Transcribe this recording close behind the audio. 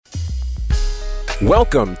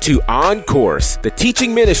Welcome to On Course, the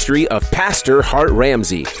teaching ministry of Pastor Hart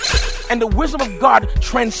Ramsey. And the wisdom of God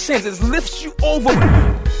transcends, it lifts you over.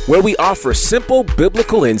 Where we offer simple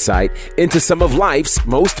biblical insight into some of life's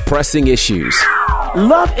most pressing issues.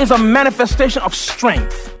 Love is a manifestation of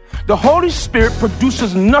strength. The Holy Spirit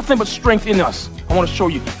produces nothing but strength in us. I want to show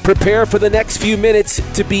you. Prepare for the next few minutes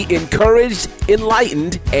to be encouraged,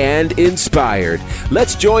 enlightened, and inspired.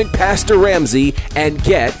 Let's join Pastor Ramsey and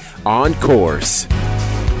get on course.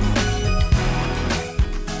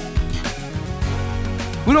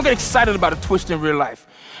 We don't get excited about a twist in real life,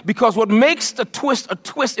 because what makes the twist a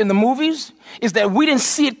twist in the movies is that we didn't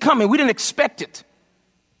see it coming. We didn't expect it.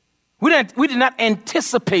 We did not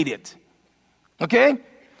anticipate it. Okay?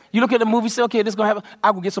 You look at the movie, say, okay, this is going to happen.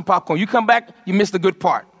 I will get some popcorn. You come back, you missed the good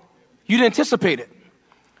part. You didn't anticipate it.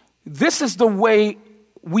 This is the way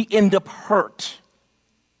we end up hurt.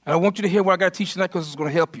 And I want you to hear what I got to teach tonight, because it's going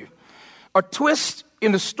to help you. A twist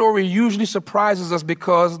in the story usually surprises us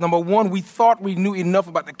because, number one, we thought we knew enough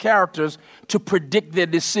about the characters to predict their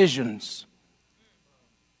decisions.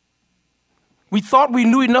 We thought we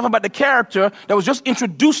knew enough about the character that was just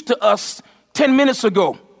introduced to us 10 minutes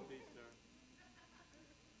ago.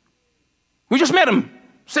 We just met him,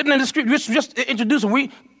 sitting in the street. We just introduced him. We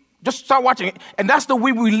just start watching it. And that's the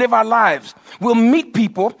way we live our lives. We'll meet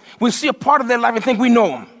people. We'll see a part of their life and think we know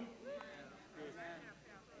them.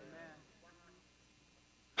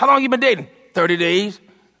 How long you been dating? 30 days.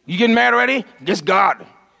 You getting married already? Just God.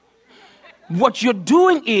 What you're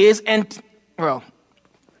doing is,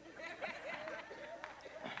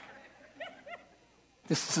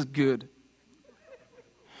 this is good.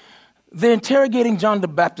 They're interrogating John the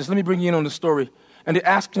Baptist. Let me bring you in on the story. And they're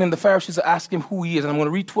asking him, the Pharisees are asking him who he is. And I'm going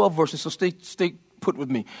to read 12 verses, so stay put with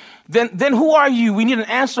me. Then who are you? We need an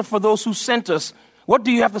answer for those who sent us. What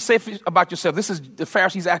do you have to say about yourself? This is the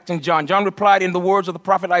Pharisees asking John. John replied in the words of the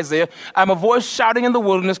prophet Isaiah, I'm a voice shouting in the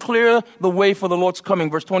wilderness, clear the way for the Lord's coming.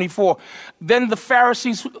 Verse 24. Then the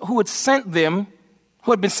Pharisees who had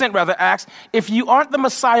been sent, asked, if you aren't the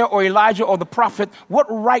Messiah or Elijah or the prophet, what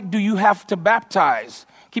right do you have to baptize?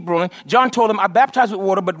 Keep rolling. John told them, I baptize with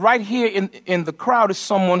water, but right here in the crowd is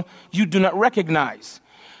someone you do not recognize.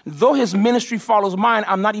 Though his ministry follows mine,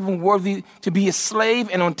 I'm not even worthy to be his slave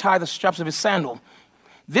and untie the straps of his sandal.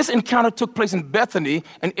 This encounter took place in Bethany,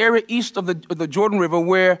 an area east of the Jordan River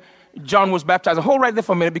where John was baptized. And hold right there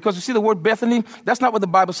for a minute, because you see the word Bethany, that's not what the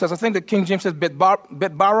Bible says. I think the King James says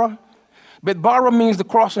Betbara. Betbara means the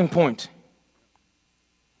crossing point.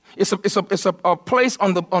 It's a place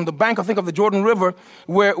on the bank, I think, of the Jordan River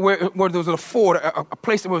where there was a ford, a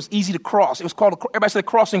place that was easy to cross. It was called, everybody said,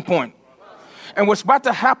 crossing point. And what's about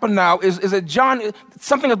to happen now is that John,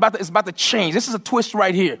 something is about to change. This is a twist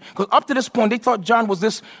right here. Because up to this point, they thought John was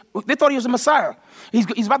they thought he was the Messiah.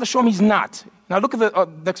 He's about to show them he's not. Now look at the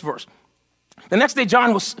next verse. The next day,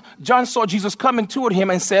 John saw Jesus coming toward him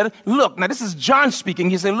and said, look, now this is John speaking.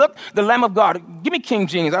 He said, look, the Lamb of God. Give me King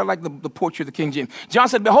James. I like the poetry of the King James. John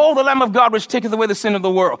said, behold, the Lamb of God, which taketh away the sin of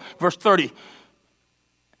the world. Verse 30.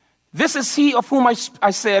 This is he of whom I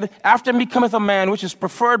said, after me cometh a man which is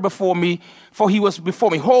preferred before me, for he was before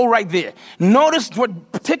me. Hold right there.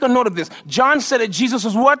 Take a note of this. John said that Jesus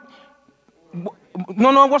was what?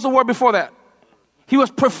 No, what's the word before that? He was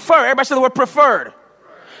preferred. Everybody say the word preferred.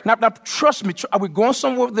 Now trust me. Are we going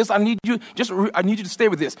somewhere with this? I need you to stay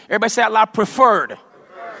with this. Everybody say out loud, preferred.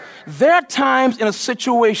 There are times in a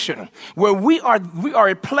situation where we are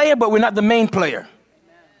a player, but we're not the main player.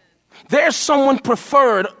 There's someone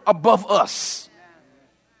preferred above us.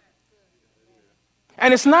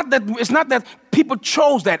 And it's not that people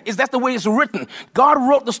chose that. That's the way it's written. God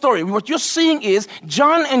wrote the story. What you're seeing is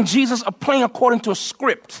John and Jesus are playing according to a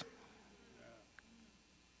script.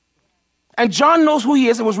 And John knows who he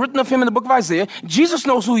is. It was written of him in the book of Isaiah. Jesus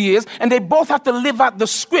knows who he is. And they both have to live out the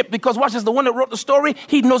script, because watch this, the one that wrote the story,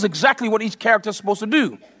 he knows exactly what each character is supposed to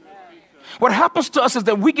do. What happens to us is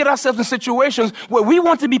that we get ourselves in situations where we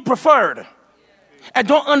want to be preferred and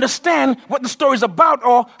don't understand what the story is about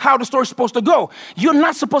or how the story is supposed to go. You're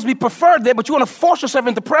not supposed to be preferred there, but you want to force yourself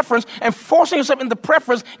into preference, and forcing yourself into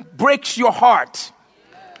preference breaks your heart.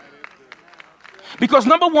 Because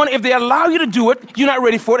number one, if they allow you to do it, you're not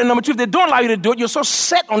ready for it. And number two, if they don't allow you to do it, you're so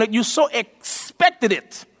set on it, you so expected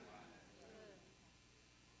it,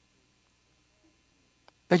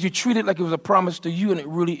 that you treat it like it was a promise to you, and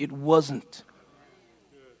it wasn't.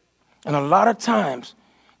 And a lot of times,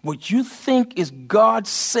 what you think is God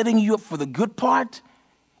setting you up for the good part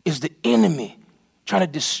is the enemy trying to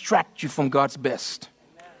distract you from God's best.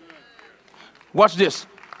 Watch this.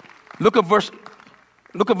 Look at verse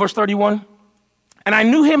 31. And I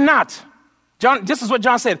knew him not. John, this is what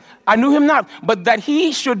John said. I knew him not, but that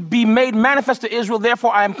he should be made manifest to Israel.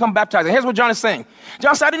 Therefore, I am come baptizing. Here's what John is saying.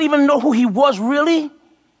 John said, I didn't even know who he was really.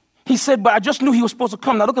 He said, but I just knew he was supposed to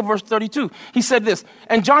come. Now look at verse 32. He said this,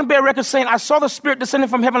 and John bare record saying, I saw the Spirit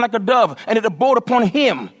descending from heaven like a dove, and it abode upon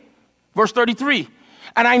him. Verse 33.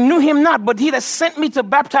 And I knew him not, but he that sent me to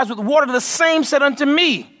baptize with water, the same said unto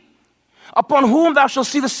me, upon whom thou shalt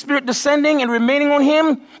see the Spirit descending and remaining on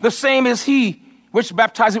him, the same is he which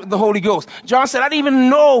baptized with the Holy Ghost. John said, I didn't even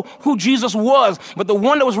know who Jesus was, but the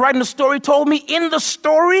one that was writing the story told me in the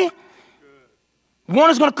story, one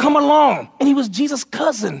is going to come along. And he was Jesus'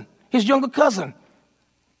 cousin, his younger cousin.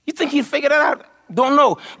 You think he'd figure that out? Don't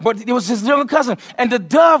know. But it was his younger cousin. And the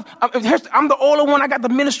dove, I'm the older one, I got the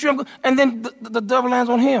ministry, and then the dove lands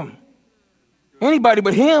on him. Anybody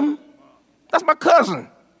but him. That's my cousin.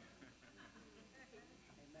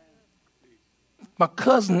 My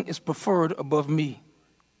cousin is preferred above me.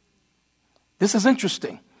 This is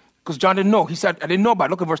interesting because John didn't know. He said, I didn't know about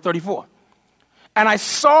it. Look at verse 34. And I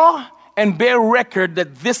saw and bear record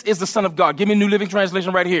that this is the Son of God. Give me a New Living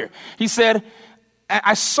Translation right here. He said,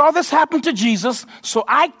 I saw this happen to Jesus, so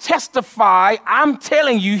I testify, I'm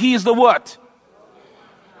telling you, he is the what?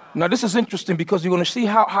 Now, this is interesting because you're going to see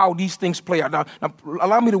how these things play out. Now,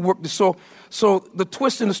 allow me to work this. So the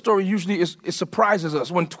twist in the story usually it surprises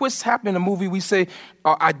us. When twists happen in a movie, we say,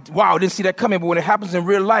 wow, I didn't see that coming. But when it happens in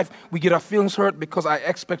real life, we get our feelings hurt because our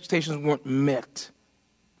expectations weren't met.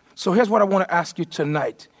 So here's what I want to ask you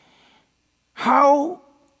tonight. Number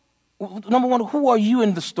one, who are you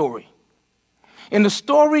in the story? In the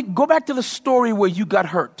story, go back to the story where you got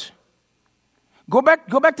hurt. Go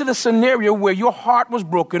back to the scenario where your heart was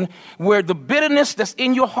broken, where the bitterness that's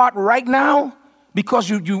in your heart right now, because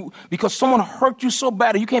someone hurt you so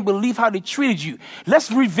bad, you can't believe how they treated you.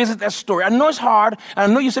 Let's revisit that story. I know it's hard,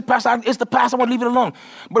 and I know you said, Pastor, it's the past, I want to leave it alone.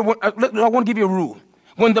 But I want to give you a rule.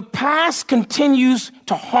 When the past continues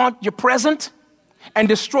to haunt your present and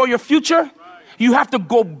destroy your future, you have to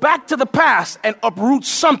go back to the past and uproot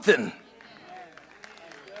something.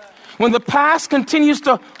 When the past continues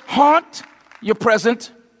to haunt your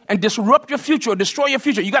present and disrupt your future or destroy your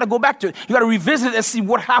future, you got to go back to it. You got to revisit it and see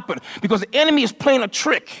what happened because the enemy is playing a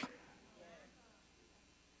trick.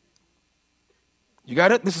 You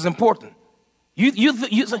got it? This is important. Well,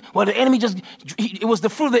 the enemy it was the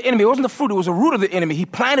fruit of the enemy. It wasn't the fruit. It was the root of the enemy. He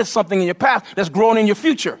planted something in your past that's growing in your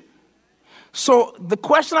future. So the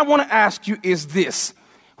question I want to ask you is this.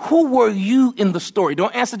 Who were you in the story?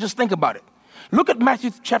 Don't answer, just think about it. Look at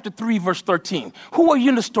Matthew chapter 3, verse 13. Who are you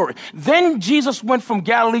in the story? Then Jesus went from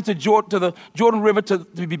Galilee to the Jordan River to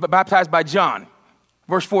be baptized by John.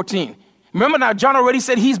 Verse 14. Remember now, John already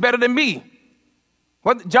said he's better than me.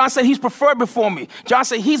 What? John said he's preferred before me. John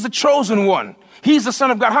said he's the chosen one. He's the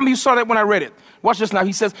Son of God. How many of you saw that when I read it? Watch this now.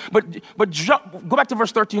 He says, but John, go back to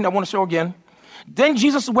verse 13. I want to show again. Then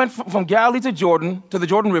Jesus went from Galilee to the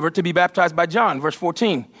Jordan River to be baptized by John. Verse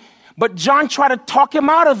 14. But John tried to talk him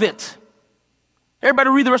out of it.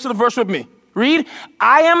 Everybody read the rest of the verse with me. Read.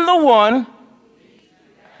 I am the one.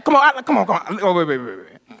 Come on. Oh, wait.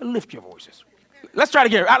 Lift your voices. Let's try it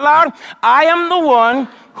again. Out loud. I am the one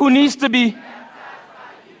who needs to be.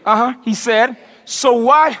 He said. So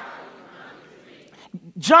why?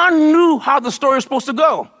 John knew how the story was supposed to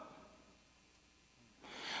go.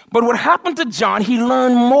 But what happened to John, he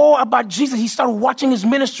learned more about Jesus. He started watching his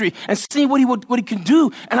ministry and seeing what he can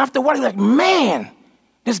do. And after a while, he's like, man,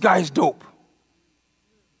 this guy is dope.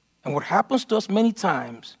 And what happens to us many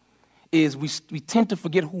times is we tend to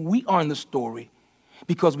forget who we are in the story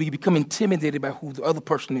because we become intimidated by who the other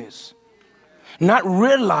person is. Not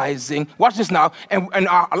realizing, watch this now, and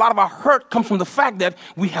a lot of our hurt comes from the fact that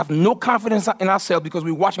we have no confidence in ourselves because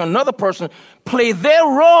we're watching another person play their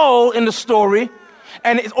role in the story,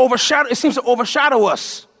 and it seems to overshadow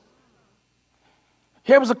us.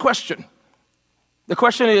 Here was a question. The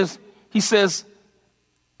question is, he says,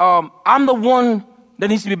 I'm the one that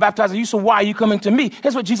needs to be baptized in you, so why are you coming to me?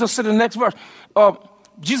 Here's what Jesus said in the next verse.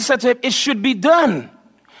 Jesus said to him, it should be done,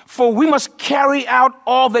 for we must carry out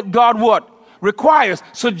all that God what? Requires.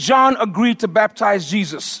 So John agreed to baptize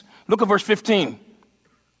Jesus. Look at verse 15.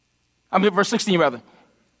 Verse 16 rather.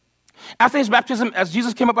 After his baptism, as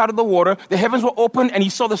Jesus came up out of the water, the heavens were opened and he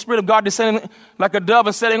saw the Spirit of God descending like a dove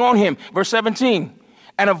and settling on him. Verse 17.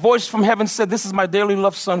 And a voice from heaven said, this is my dearly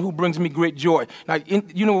loved son who brings me great joy. Now,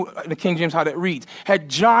 you know in the King James how that reads. Had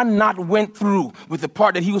John not went through with the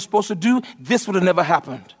part that he was supposed to do, this would have never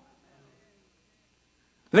happened.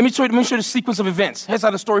 Let me show you the sequence of events. Here's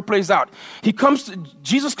how the story plays out.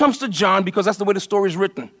 Jesus comes to John because that's the way the story is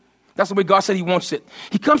written. That's the way God said he wants it.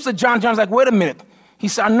 He comes to John. John's like, wait a minute. He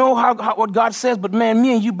said, I know what God says, but man,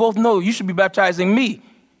 me and you both know you should be baptizing me.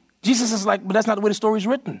 Jesus is like, but that's not the way the story is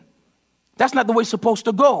written. That's not the way it's supposed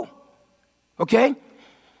to go. Okay?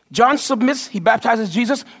 John submits, he baptizes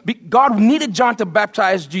Jesus. God needed John to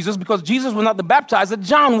baptize Jesus because Jesus was not the baptizer,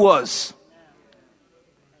 John was.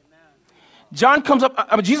 Jesus comes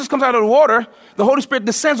out of the water, the Holy Spirit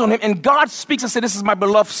descends on him, and God speaks and says, this is my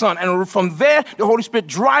beloved son. And from there, the Holy Spirit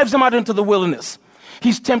drives him out into the wilderness.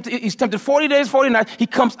 He's tempted 40 days, 40 nights. He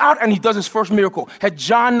comes out and he does his first miracle. Had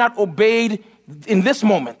John not obeyed in this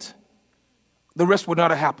moment, the rest would not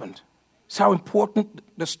have happened. It's how important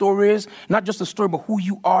the story is. Not just the story, but who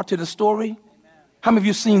you are to the story. Amen. How many of you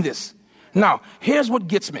have seen this? Now, here's what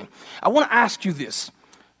gets me. I want to ask you this.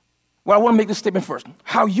 Well, I want to make this statement first.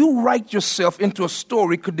 How you write yourself into a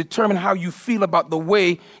story could determine how you feel about the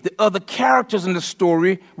way the other characters in the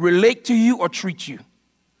story relate to you or treat you.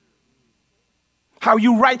 How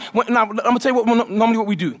you write. Now, I'm going to tell you normally what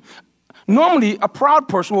we do. Normally, a proud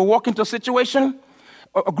person will walk into a situation,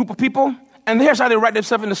 a group of people, and here's how they write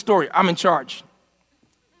themselves in the story. I'm in charge.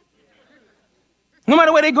 No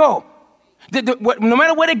matter where they go. No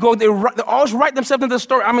matter where they go, they always write themselves into the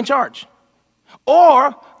story. I'm in charge.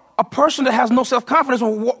 Or a person that has no self-confidence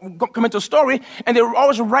will come into a story, and they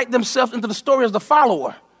always write themselves into the story as the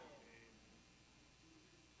follower.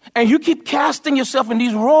 And you keep casting yourself in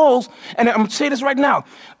these roles, and I'm going to say this right now.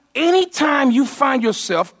 Anytime you find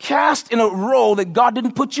yourself cast in a role that God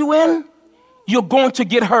didn't put you in, you're going to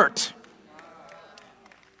get hurt.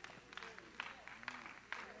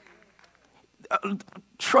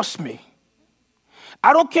 Trust me.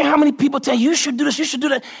 I don't care how many people tell you should do this, you should do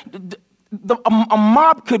that. A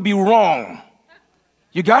mob could be wrong.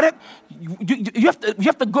 You got it? You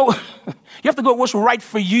have to go. You have to go what's right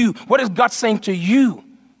for you. What is God saying to you?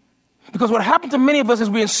 Because what happened to many of us is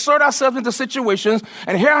we insert ourselves into situations,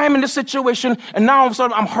 and here I am in this situation, and now all of a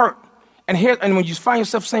sudden I'm hurt. And when you find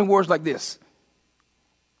yourself saying words like this,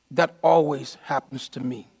 that always happens to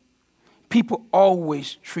me. People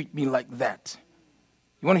always treat me like that.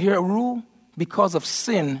 You want to hear a rule? Because of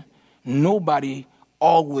sin, nobody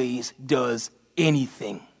always does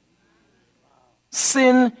anything.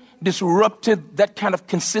 Sin disrupted that kind of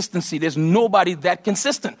consistency. There's nobody that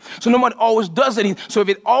consistent. So nobody always does anything. So if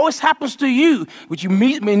it always happens to you, what you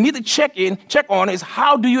may need to check on is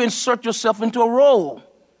how do you insert yourself into a role?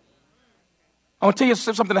 I want to tell you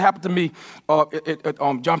something that happened to me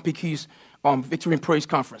at John P. Key's Victory and Praise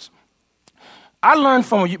Conference. I learned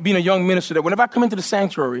from being a young minister that whenever I come into the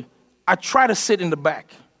sanctuary, I try to sit in the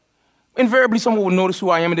back. Invariably, someone will notice who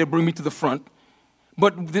I am and they'll bring me to the front.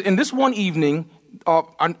 But in this one evening,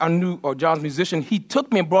 I knew John's musician. He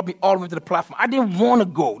took me and brought me all the way to the platform. I didn't want to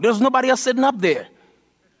go. There was nobody else sitting up there.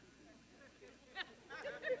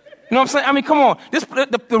 You know what I'm saying? I mean, come on.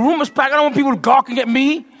 The room was packed. I don't want people gawking at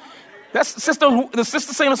me. That's the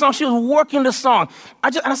sister saying the song. She was working the song.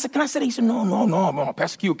 I said, can I sit? He said, no,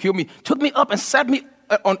 Pastor Q will kill me. Took me up and sat me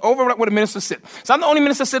over where the minister sit. So I'm the only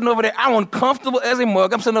minister sitting over there. I'm uncomfortable as a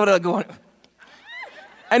mug. I'm sitting over there going.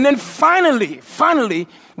 And then finally,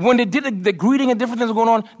 when they did the greeting and different things were going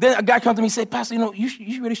on, then a guy comes to me and said, Pastor,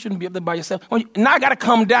 you really shouldn't be up there by yourself. Now I got to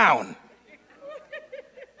come down.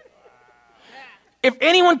 If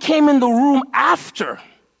anyone came in the room after,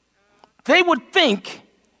 they would think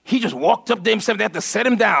he just walked up there himself. They had to set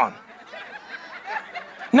him down.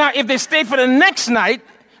 Now, if they stayed for the next night,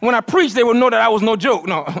 when I preached, they would know that I was no joke.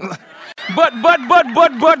 No. But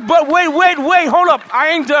wait, hold up. I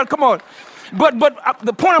ain't done. Come on. But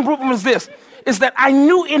the point I'm proving is this, is that I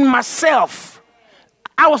knew in myself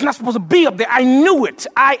I was not supposed to be up there. I knew it.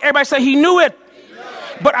 Everybody say he knew it.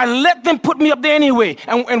 But I let them put me up there anyway.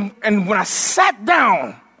 And when I sat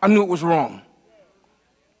down, I knew it was wrong.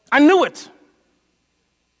 I knew it.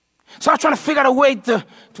 So I was trying to figure out a way to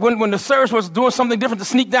when the service was doing something different, to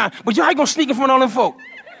sneak down. But how you going to sneak in front of all them folk?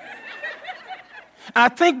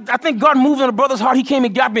 And I think God moved in the brother's heart. He came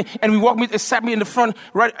and got me, and sat me in the front,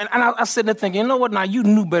 right? And I sat there thinking, you know what? Now you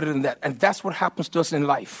knew better than that. And that's what happens to us in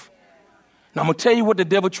life. Now I'm going to tell you what the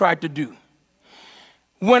devil tried to do.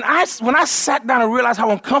 When I sat down and realized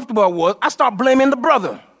how uncomfortable I was, I started blaming the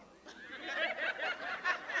brother.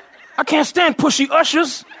 I can't stand pushy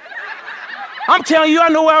ushers. I'm telling you, I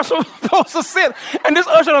know where I'm supposed to sit. And this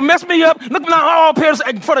usher will mess me up. Look now, all up here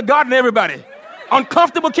in front of God and everybody.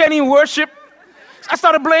 Uncomfortable, can't even worship. I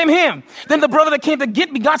started to blame him. Then the brother that came to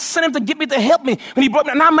get me, God sent him to get me, to help me. When he brought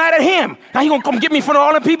me, and I'm mad at him. Now he going to come get me in front of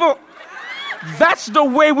all the people? That's the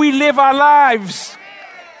way we live our lives.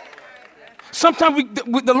 Sometimes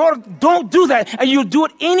the Lord don't do that, and you do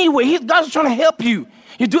it anyway. God's trying to help you.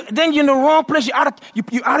 Then you're in the wrong place. You're out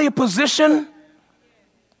of your position.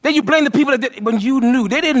 Then you blame the people that did, when you knew.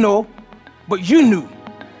 They didn't know, but you knew.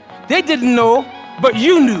 They didn't know, but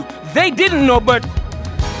you knew. They didn't know, but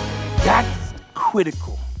that's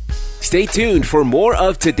critical. Stay tuned for more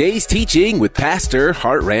of today's teaching with Pastor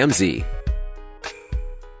Hart Ramsey.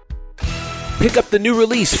 Pick up the new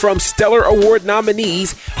release from Stellar Award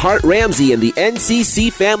nominees Hart Ramsey and the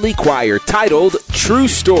NCC Family Choir titled True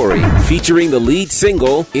Story, featuring the lead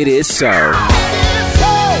single, It Is So.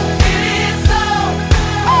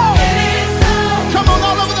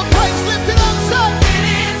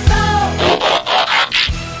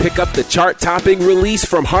 Pick up the chart-topping release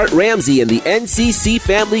from Hart Ramsey and the NCC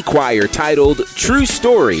Family Choir titled True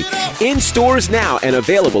Story, in stores now and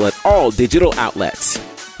available at all digital outlets.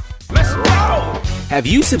 Let's go! Have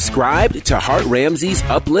you subscribed to Hart Ramsey's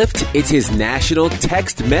Uplift? It's his national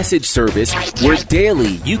text message service where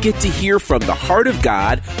daily you get to hear from the heart of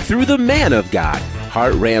God through the man of God,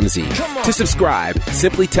 Hart Ramsey. To subscribe,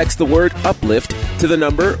 simply text the word uplift to the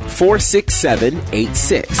number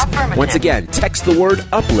 46786. Once again, text the word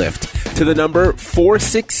uplift to the number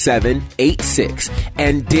 46786.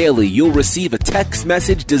 And daily you'll receive a text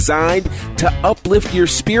message designed to uplift your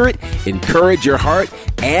spirit, encourage your heart,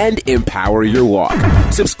 and empower your walk.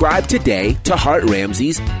 Subscribe today to Hart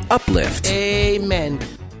Ramsey's Uplift. Amen.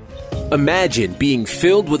 Imagine being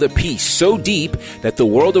filled with a peace so deep that the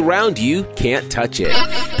world around you can't touch it.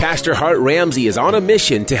 Pastor Hart Ramsey is on a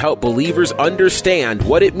mission to help believers understand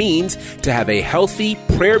what it means to have a healthy,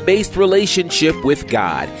 prayer-based relationship with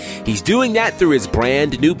God. He's doing that through his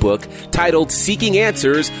brand new book titled Seeking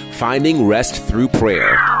Answers, Finding Rest Through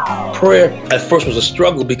Prayer. Prayer at first was a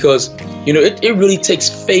struggle because, it really takes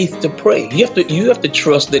faith to pray. You have to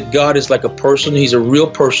trust that God is like a person. He's a real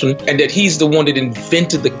person, and that he's the one that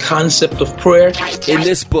invented the concept of prayer. In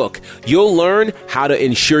this book, you'll learn how to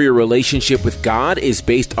ensure your relationship with God is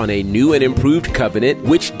based on a new and improved covenant,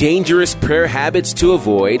 which dangerous prayer habits to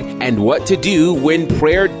avoid, and what to do when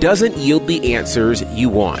prayer doesn't yield the answers you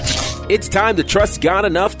want. It's time to trust God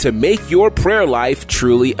enough to make your prayer life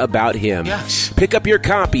truly about Him. Yes. Pick up your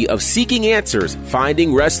copy of Seeking Answers,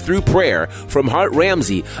 Finding Rest Through Prayer from Hart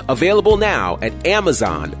Ramsey, available now at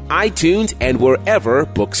Amazon, iTunes, and wherever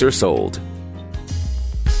books are sold.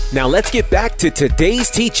 Now let's get back to today's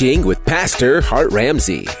teaching with Pastor Hart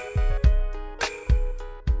Ramsey.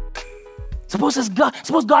 Suppose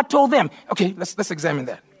God told them, okay, let's examine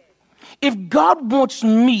that. If God wants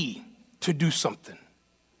me to do something,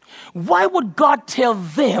 why would God tell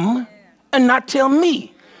them and not tell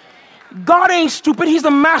me? God ain't stupid. He's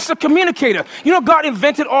the master communicator. God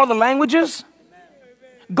invented all the languages.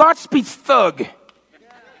 God speaks thug.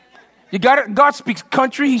 You got it? God speaks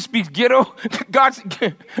country. He speaks ghetto. God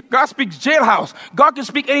speaks jailhouse. God can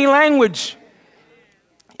speak any language.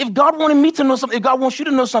 If God wanted me to know something, if God wants you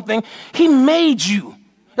to know something, He made you.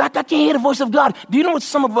 I can't hear the voice of God. Do you know what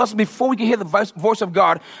some of us, before we can hear the voice of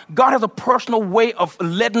God, God has a personal way of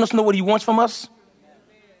letting us know what He wants from us?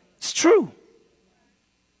 It's true.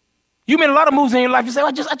 You made a lot of moves in your life. You say,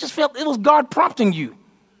 I just felt it was God prompting you.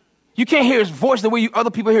 You can't hear His voice the way other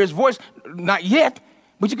people hear His voice. Not yet,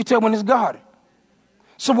 but you can tell when it's God.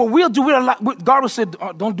 So what we'll do, God will say,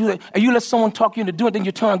 oh, don't do that. And you let someone talk you into doing it, then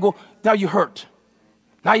you turn and go, now you're hurt.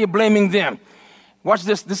 Now you're blaming them. Watch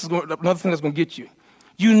this. This is another thing that's going to get you.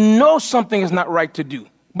 You know something is not right to do,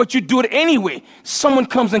 but you do it anyway. Someone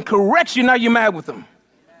comes and corrects you, now you're mad with them.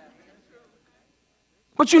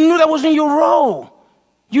 But you knew that wasn't your role.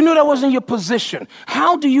 You knew that wasn't your position.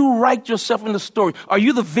 How do you write yourself in the story? Are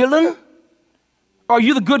you the villain? Or are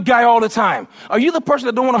you the good guy all the time? Are you the person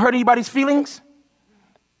that don't want to hurt anybody's feelings?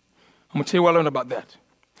 I'm going to tell you what I learned about that.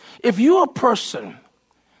 If you're a person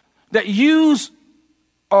that use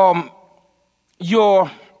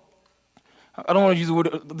your... I don't want to use the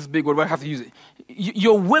word, this big word, but I have to use it.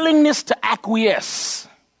 Your willingness to acquiesce,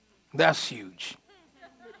 that's huge.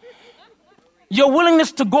 Your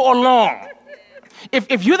willingness to go along.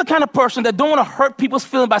 If you're the kind of person that don't want to hurt people's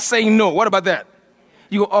feelings by saying no, what about that?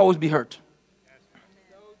 You will always be hurt.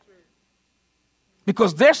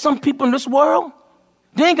 Because there's some people in this world,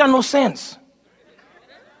 they ain't got no sense.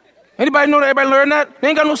 Anybody know that? Everybody learn that? They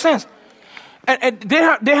ain't got no sense. And they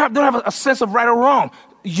don't have a sense of right or wrong.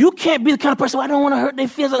 You can't be the kind of person, I don't want to hurt their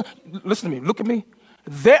feelings. Listen to me, look at me.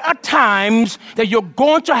 There are times that you're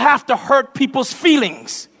going to have to hurt people's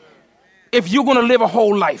feelings if you're going to live a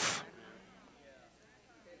whole life.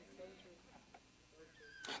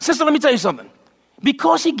 Sister, let me tell you something.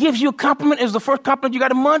 Because He gives you a compliment as the first compliment you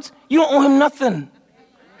got a month, you don't owe Him nothing.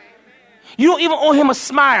 You don't even owe Him a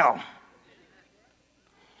smile.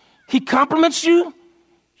 He compliments you,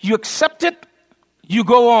 you accept it, you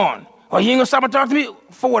go on. Or He ain't going to stop and talk to me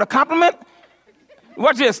for what, a compliment?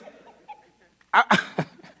 Watch this.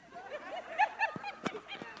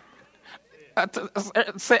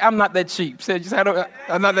 Say, I'm not that cheap. Say, just,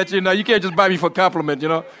 I'm not that cheap. No, you can't just buy me for a compliment, you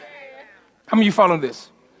know. How many of you following this?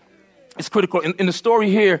 It's critical. In the story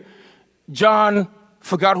here, John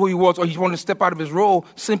forgot who he was, or he wanted to step out of his role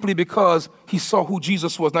simply because he saw who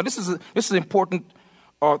Jesus was. Now, this is an important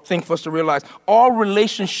thing for us to realize. All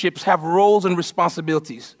relationships have roles and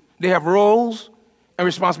responsibilities. They have roles and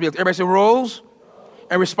responsibilities. Everybody say roles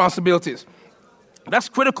and responsibilities. That's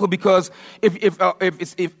critical because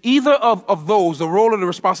if either of those, the role or the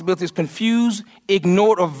responsibility, is confused,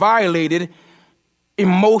 ignored, or violated,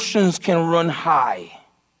 emotions can run high.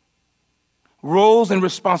 Roles and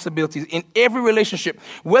responsibilities in every relationship,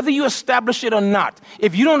 whether you establish it or not.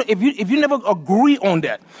 If you never agree on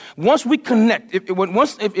that, once we connect,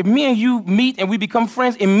 if me and you meet and we become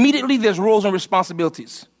friends, immediately there's roles and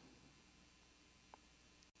responsibilities.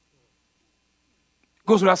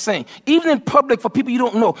 Goes without saying. Even in public, for people you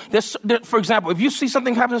don't know, for example, if you see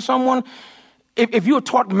something happen to someone, if you are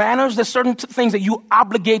taught manners, there's certain things that you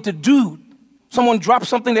obligate to do. Someone drops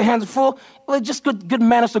something, their hands are full, well, it's just good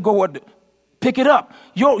manners to go pick it up.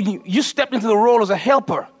 You stepped into the role as a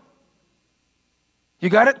helper. You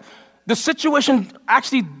got it? The situation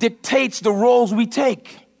actually dictates the roles we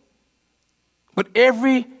take. But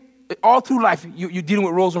all through life, you're dealing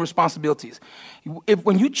with roles and responsibilities.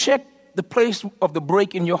 When you check the place of the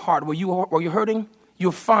break in your heart where you're hurting,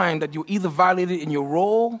 you'll find that you're either violated in your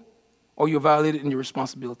role or you're violated in your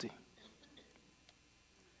responsibility.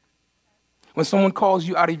 When someone calls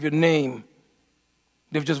you out of your name,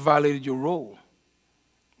 they've just violated your role.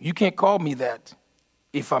 You can't call me that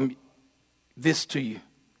if I'm this to you.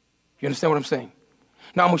 You understand what I'm saying?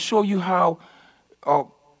 Now, I'm going to show you how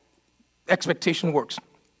expectation works.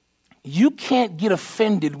 You can't get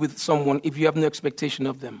offended with someone if you have no expectation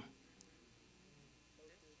of them.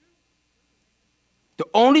 The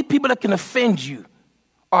only people that can offend you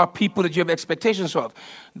are people that you have expectations of.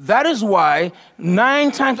 That is why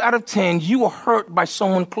 9 times out of 10, you are hurt by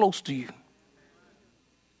someone close to you.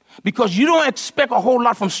 Because you don't expect a whole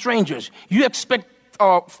lot from strangers. You expect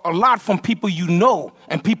a lot from people you know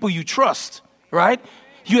and people you trust, right?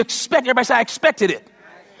 You expect, everybody say, I expected it.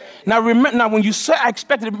 Now, when you say I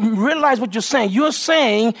expected it, realize what you're saying. You're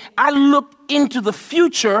saying, I looked into the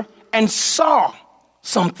future and saw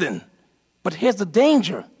something. But here's the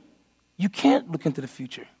danger. You can't look into the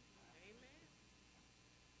future.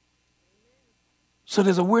 So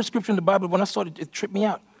there's a weird scripture in the Bible. When I saw it, it tripped me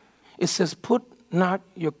out. It says, put not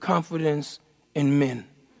your confidence in men.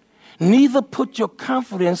 Neither put your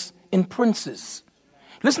confidence in princes.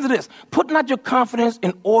 Listen to this. Put not your confidence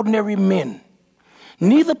in ordinary men.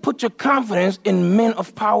 Neither put your confidence in men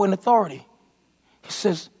of power and authority. He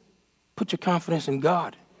says, put your confidence in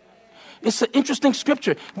God. It's an interesting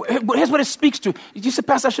scripture. Here's what it speaks to. You said,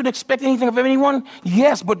 Pastor, I shouldn't expect anything of anyone?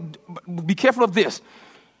 Yes, but be careful of this.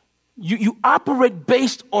 You operate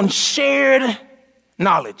based on shared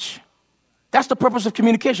knowledge. That's the purpose of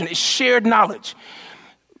communication. It's shared knowledge.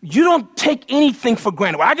 You don't take anything for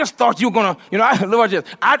granted. Well, I just thought you were going to,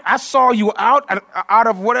 I saw you out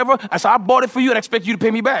of whatever. So I bought it for you and I expect you to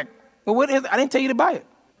pay me back. Well, I didn't tell you to buy it.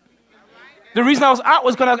 The reason I was out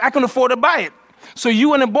was because I couldn't afford to buy it. So you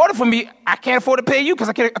went and bought it for me. I can't afford to pay you because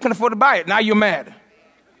I couldn't afford to buy it. Now you're mad.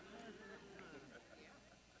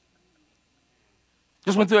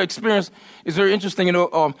 Just went through an experience. It's very interesting.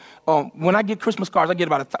 When I get Christmas cards, I get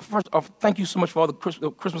about first off, thank you so much for all the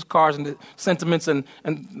Christmas cards and the sentiments, and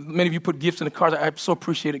many of you put gifts in the cards. I so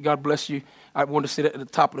appreciate it. God bless you. I wanted to say that at the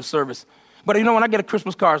top of the service. But when I get a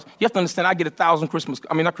Christmas cards, you have to understand, I get 1,000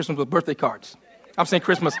 not Christmas, but birthday cards. I'm saying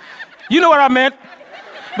Christmas. You know what I meant.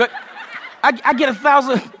 But I get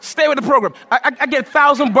 1,000, stay with the program. I get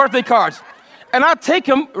 1,000 birthday cards. And I take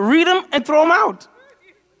them, read them, and throw them out.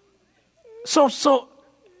 So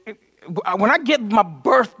when I get my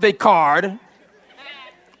birthday card,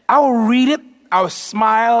 I will read it, I will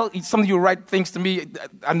smile. Some of you write things to me.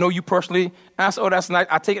 I know you personally. And I say, oh, that's nice.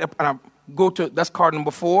 I take it and I go to, that's card number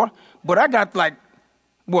 4. But I got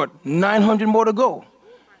 900 more to go.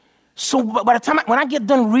 So by the time, when I get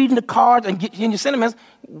done reading the cards and getting your sentiments,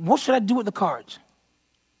 what should I do with the cards?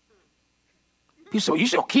 You say, you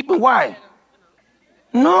should keep them. Why?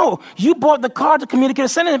 No, you bought the card to communicate a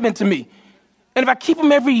sentiment to me. And if I keep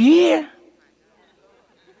them every year,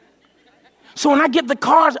 so when I get the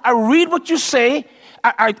cards, I read what you say,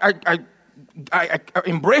 I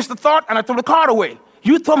embrace the thought, and I throw the card away.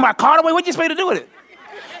 You throw my card away? What you supposed to do with it?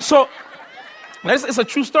 So It's a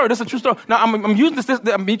true story. That's a true story. Now, I'm using this.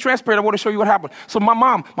 I'm being transparent. I want to show you what happened. So my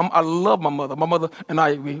mom, I love my mother. My mother and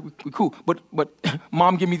I, we cool. But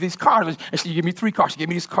mom gave me these cards, and she gave me 3 cards. She gave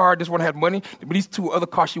me this card. This one had money. But these 2 other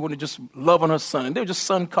cards, she wanted to just love on her son. And they were just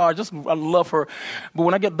son cards. I love her. But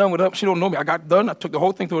when I get done with her, she don't know me. I got done. I took the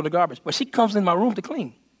whole thing through the garbage. But she comes in my room to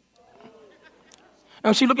clean.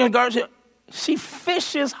 And she looked in the garbage. She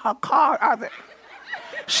fishes her card out there.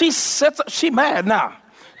 She mad now.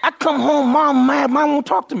 I come home, mom mad. Mom won't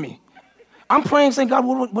talk to me. I'm praying, saying, God,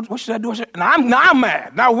 what should I do? And I'm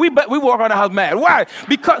mad. Now we walk around the house mad. Why?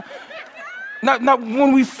 Because now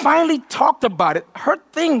when we finally talked about it, her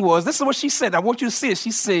thing was, this is what she said. I want you to see it.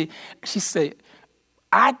 She said,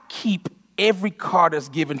 I keep every card that's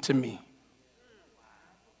given to me.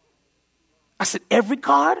 I said, every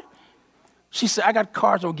card? She said, I got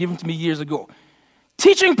cards that were given to me years ago.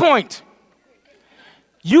 Teaching point.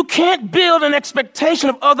 You can't build an expectation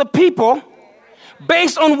of other people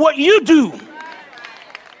based on what you do.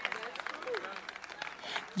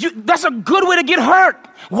 That's a good way to get hurt.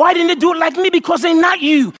 Why didn't they do it like me? Because they're not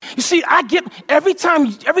you. You see, I get, every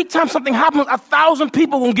time something happens, 1,000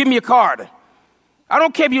 people will give me a card. I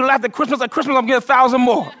don't care if you laugh at Christmas. At Christmas, I'm going to get 1,000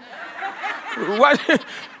 more.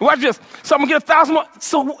 Watch this. So I'm going to get 1,000 more.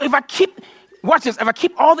 So if I keep, watch this, if I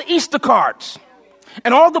keep all the Easter cards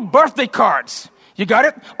and all the birthday cards, you got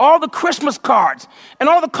it? All the Christmas cards and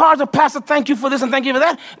all the cards of Pastor, thank you for this and thank you for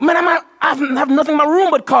that. Man, I have nothing in my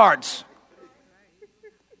room but cards.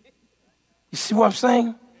 You see what I'm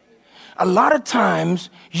saying? A lot of times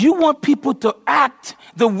you want people to act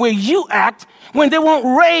the way you act when they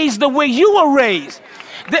weren't raised the way you were raised.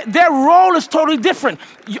 Their role is totally different.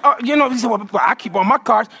 You know, you say, well, I keep all my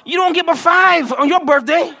cards. You don't get but 5 on your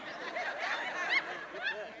birthday.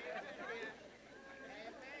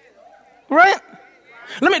 Right?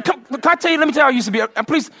 Let me tell you how I used to be. And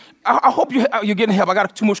please, I hope you're getting help. I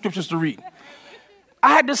got 2 more scriptures to read. I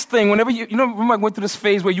had this thing whenever remember I went through this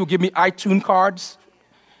phase where you would give me iTunes cards?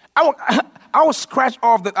 I would scratch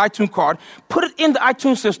off the iTunes card, put it in the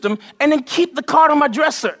iTunes system, and then keep the card on my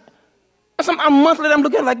dresser. And a month later, I'm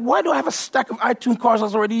looking at it like, why do I have a stack of iTunes cards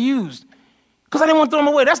that's already used? Because I didn't want to throw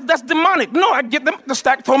them away. That's demonic. No, I get them, the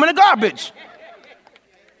stack, throw them in the garbage.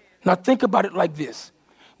 Now think about it like this.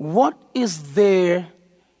 What is there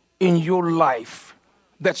in your life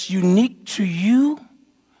that's unique to you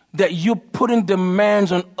that you're putting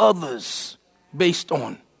demands on others based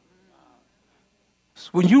on?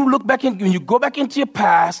 When you go back into your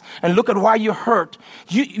past and look at why you're hurt,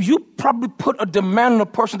 you probably put a demand on a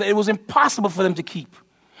person that it was impossible for them to keep.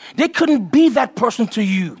 They couldn't be that person to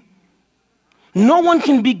you. No one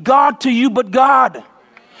can be God to you but God.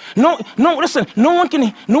 Listen, no one can,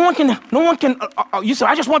 you say,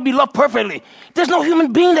 I just want to be loved perfectly. There's no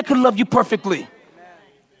human being that can love you perfectly.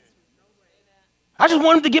 I just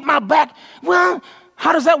want him to get my back. Well,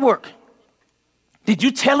 how does that work? Did you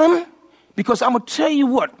tell him? Because I'm going to tell you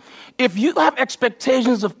what, if you have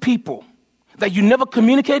expectations of people that you never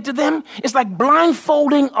communicate to them, it's like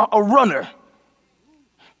blindfolding a runner,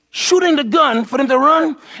 shooting the gun for them to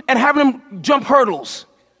run and having them jump hurdles.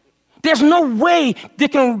 There's no way they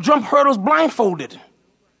can jump hurdles blindfolded.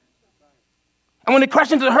 And when they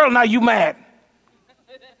crash into the hurdle, now you mad.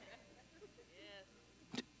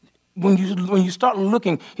 When you start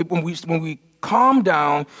looking, when we calm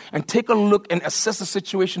down and take a look and assess the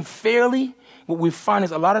situation fairly, what we find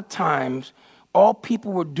is a lot of times all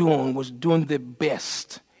people were doing was doing their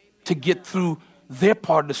best to get through their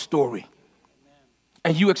part of the story.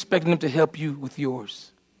 And you expecting them to help you with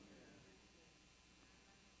yours.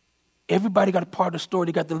 Everybody got a part of the story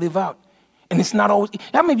they got to live out. And it's not always,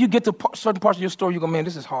 how many of you get to certain parts of your story, you go, man,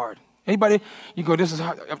 this is hard. Anybody? You go, this is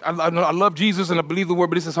hard. I love Jesus and I believe the word,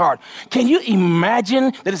 but this is hard. Can you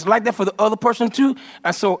imagine that it's like that for the other person too?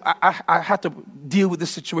 And so I had to deal with this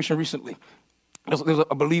situation recently. There's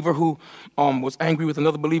a believer who was angry with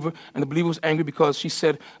another believer, and the believer was angry because she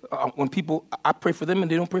said, when people, I pray for them and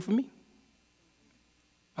they don't pray for me.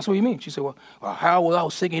 That's what you mean. She said, well how was I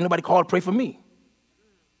was sick and nobody called to pray for me?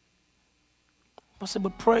 I said,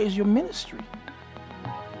 but prayer is your ministry.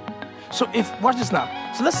 So watch this now.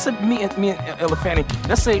 So let's say me and Ella Fanning,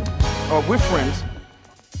 let's say we're friends.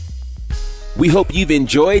 We hope you've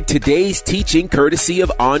enjoyed today's teaching courtesy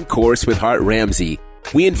of On Course with Hart Ramsey.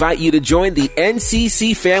 We invite you to join the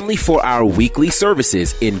NCC family for our weekly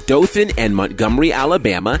services in Dothan and Montgomery,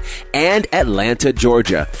 Alabama, and Atlanta,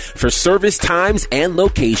 Georgia. For service times and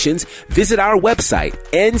locations, visit our website,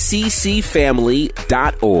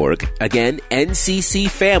 nccfamily.org. Again,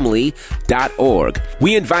 nccfamily.org.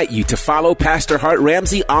 We invite you to follow Pastor Hart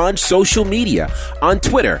Ramsey on social media, on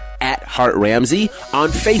Twitter at Hart Ramsey, on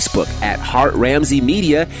Facebook at Hart Ramsey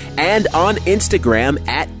Media, and on Instagram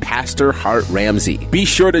at Pastor Hart Ramsey. Be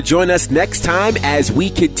sure to join us next time as we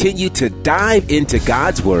continue to dive into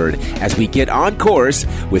God's Word as we get on course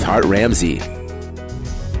with Hart Ramsey.